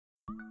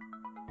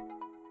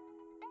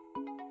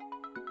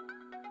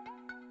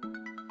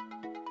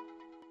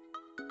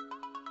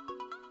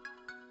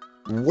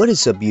What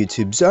is up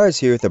YouTube, Zars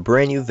here with a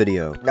brand new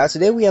video. Now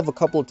today we have a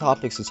couple of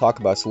topics to talk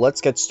about, so let's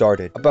get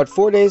started. About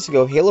 4 days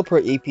ago, Halo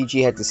Pro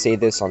aPG had to say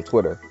this on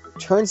Twitter.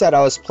 Turns out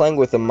I was playing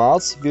with a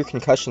mild severe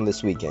concussion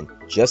this weekend.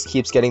 Just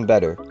keeps getting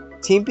better.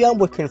 Team Beyond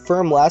would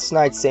confirm last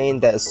night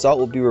saying that Assault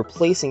will be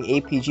replacing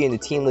aPG in the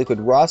Team Liquid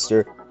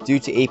roster due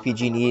to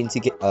aPG needing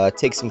to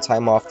take some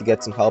time off to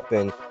get some help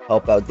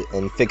out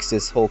and fix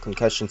this whole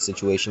concussion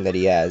situation that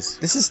he has.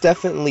 This is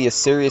definitely a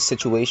serious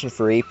situation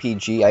for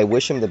aPG. I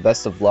wish him the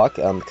best of luck.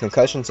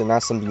 Concussions are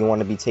not something you want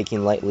to be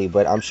taking lightly,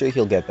 but I'm sure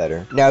he'll get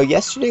better. Now,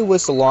 yesterday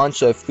was the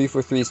launch of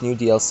 343's new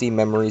DLC,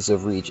 Memories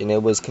of Reach, and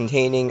it was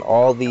containing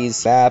all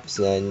these maps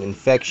and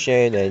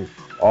infection and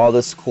all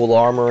this cool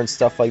armor and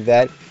stuff like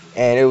that.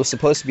 And it was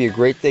supposed to be a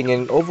great thing,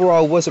 and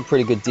overall was a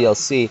pretty good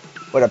DLC,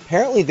 but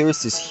apparently there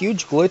was this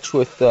huge glitch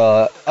with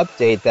the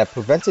update that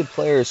prevented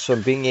players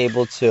from being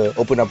able to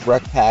open up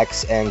rec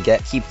packs and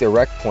keep their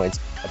rec points.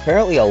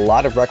 Apparently a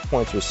lot of rec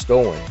points were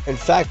stolen. In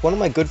fact, one of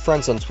my good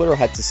friends on Twitter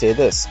had to say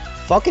this: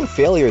 "Fucking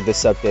failure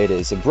this update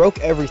is. It broke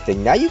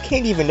everything. Now you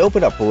can't even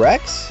open up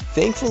recs?"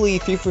 Thankfully,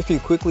 343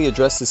 quickly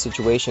addressed the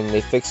situation and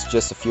they fixed it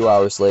just a few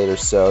hours later,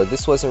 so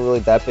this wasn't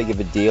really that big of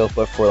a deal,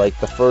 but for like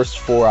the first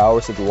 4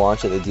 hours of the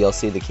launch of the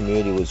DLC, the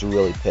community was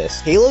really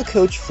pissed. Halo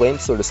coach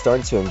Flamesword is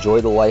starting to enjoy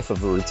the life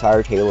of a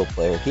retired Halo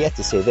player. He had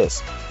to say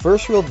this: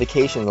 "First real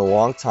vacation in a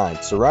long time,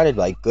 surrounded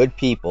by good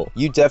people.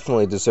 You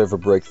definitely deserve a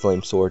break,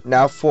 Flamesword."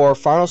 Now for our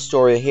final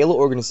story, a Halo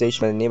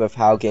organization by the name of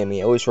How Gaming.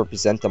 I always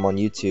represent them on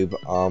YouTube,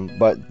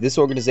 but this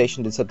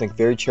organization did something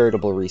very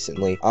charitable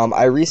recently.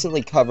 I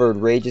recently covered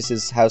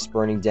Rage's house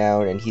burning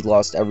down and he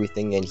lost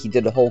everything, and he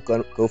did a whole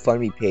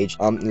GoFundMe page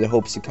in the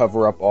hopes to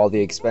cover up all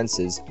the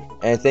expenses,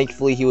 and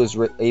thankfully he was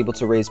able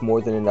to raise more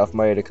than enough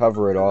money to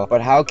cover it all.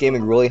 But How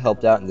Gaming really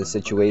helped out in this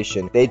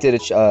situation. They did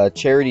a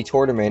charity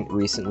tournament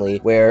recently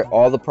where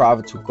all the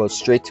profits would go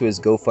straight to his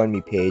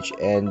GoFundMe page,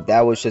 and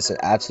that was just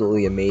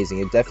absolutely amazing.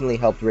 It definitely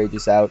helped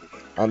Rage's out.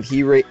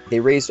 They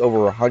raised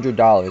over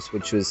 $100,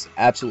 which was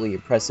absolutely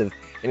impressive,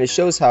 and it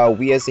shows how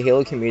we as the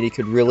Halo community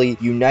could really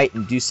unite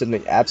and do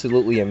something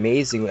absolutely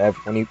amazing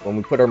when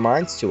we put our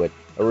minds to it,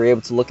 and we're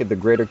able to look at the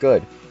greater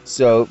good.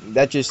 So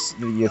that just,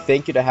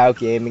 thank you to How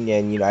Gaming,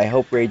 and I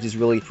hope Rages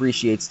really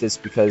appreciates this,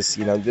 because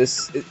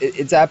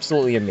it's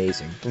absolutely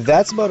amazing.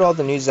 That's about all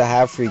the news I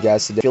have for you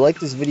guys today. If you like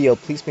this video,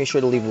 please make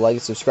sure to leave a like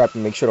and subscribe,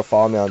 and make sure to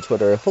follow me on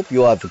Twitter. I hope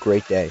you all have a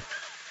great day.